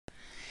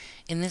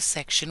In this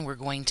section, we're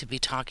going to be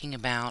talking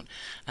about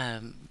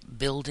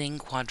building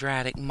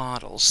quadratic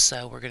models.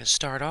 So we're going to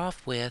start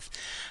off with,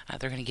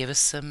 they're going to give us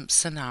some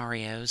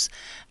scenarios,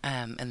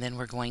 and then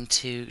we're going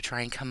to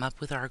try and come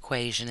up with our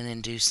equation and then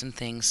do some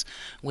things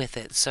with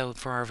it. So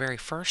for our very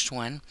first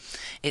one,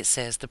 it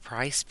says the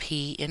price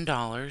P in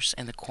dollars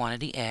and the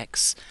quantity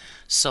X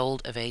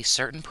sold of a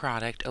certain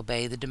product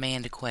obey the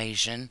demand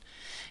equation.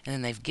 And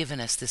then they've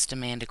given us this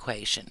demand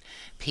equation.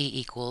 P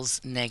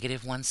equals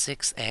negative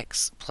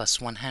 1/6x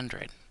plus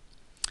 100.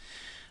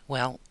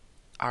 Well,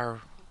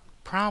 our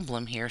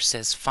problem here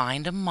says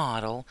find a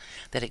model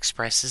that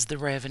expresses the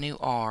revenue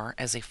R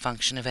as a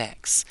function of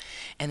X.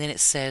 And then it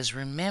says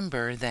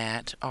remember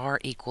that R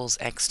equals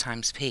X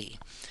times P.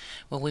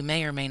 Well, we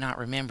may or may not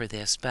remember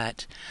this,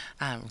 but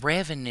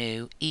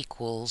revenue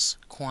equals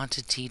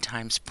quantity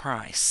times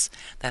price.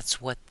 That's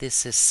what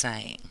this is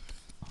saying.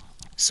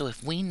 So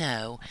if we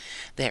know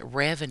that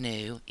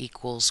revenue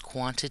equals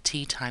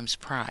quantity times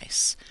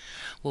price,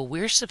 well,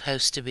 we're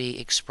supposed to be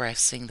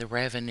expressing the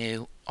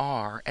revenue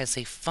R as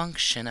a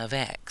function of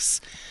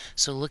X.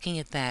 So looking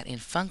at that in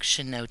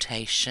function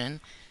notation,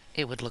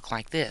 it would look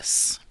like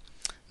this.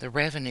 The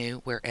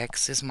revenue, where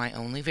X is my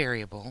only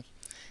variable,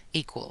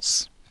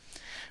 equals.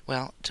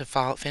 Well, to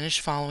finish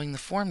following the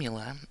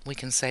formula, we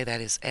can say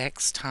that is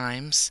X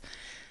times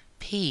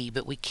P,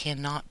 but we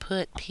cannot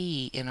put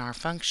P in our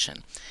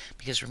function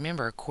because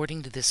remember,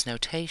 according to this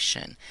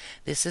notation,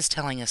 this is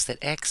telling us that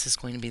X is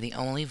going to be the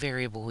only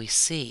variable we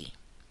see.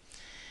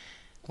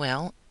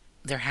 Well,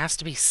 there has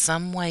to be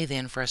some way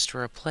then for us to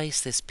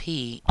replace this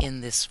P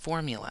in this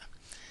formula.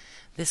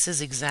 This is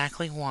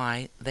exactly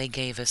why they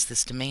gave us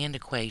this demand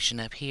equation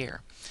up here,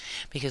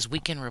 because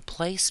we can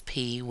replace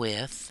P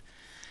with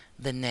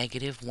the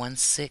negative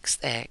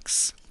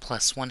 1/6x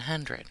plus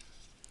 100.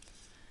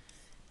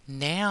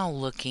 Now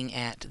looking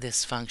at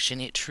this function,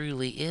 it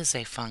truly is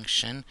a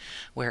function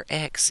where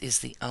X is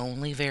the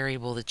only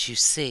variable that you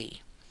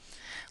see.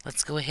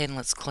 Let's go ahead and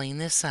let's clean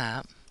this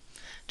up.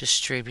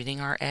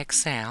 Distributing our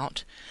X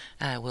out,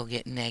 we'll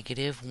get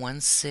negative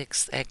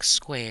 1/6x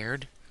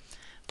squared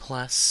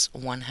plus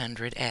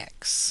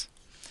 100x.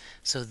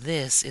 So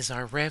this is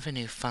our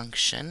revenue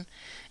function.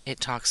 It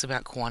talks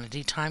about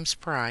quantity times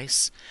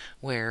price,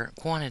 where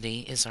quantity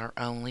is our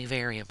only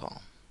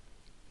variable.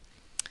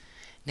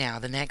 Now,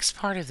 the next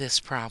part of this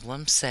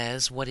problem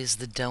says what is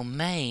the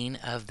domain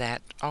of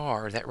that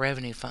R, that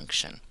revenue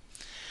function?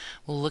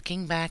 Well,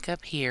 looking back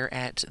up here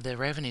at the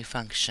revenue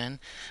function,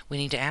 we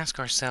need to ask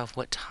ourselves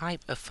what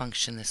type of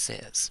function this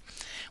is.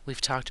 We've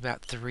talked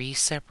about 3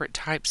 separate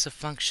types of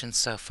functions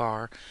so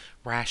far: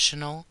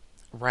 rational,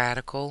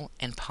 radical,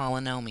 and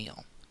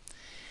polynomial.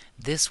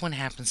 This one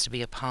happens to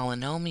be a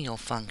polynomial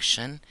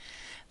function.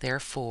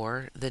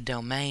 Therefore, the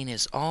domain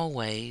is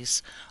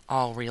always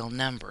all real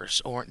numbers,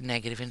 or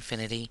negative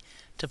infinity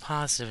to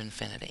positive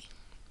infinity.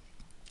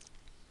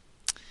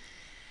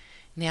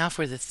 Now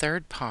for the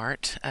third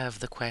part of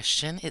the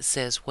question, it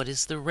says, what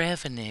is the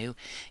revenue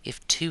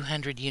if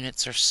 200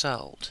 units are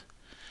sold?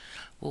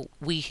 Well,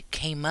 we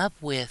came up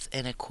with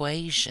an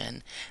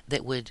equation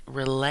that would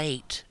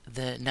relate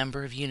the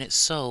number of units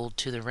sold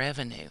to the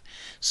revenue,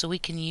 so we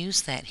can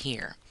use that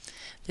here.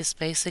 This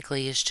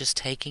basically is just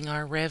taking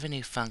our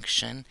revenue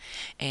function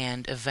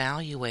and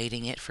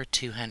evaluating it for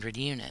 200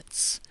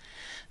 units.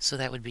 So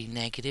that would be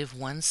negative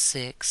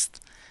 1/6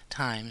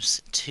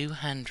 times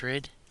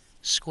 200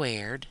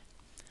 squared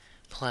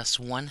plus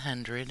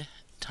 100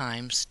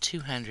 times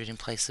 200 in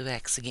place of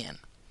x again.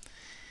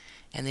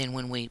 And then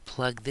when we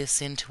plug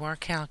this into our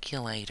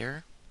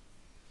calculator,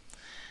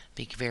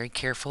 be very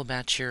careful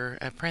about your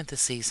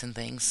parentheses and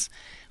things,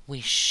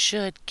 we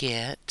should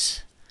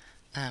get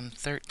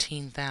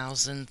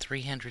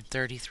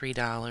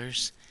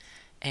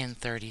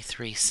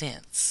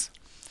 $13,333.33.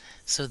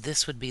 So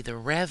this would be the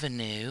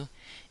revenue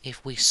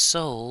if we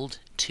sold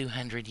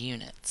 200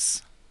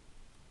 units.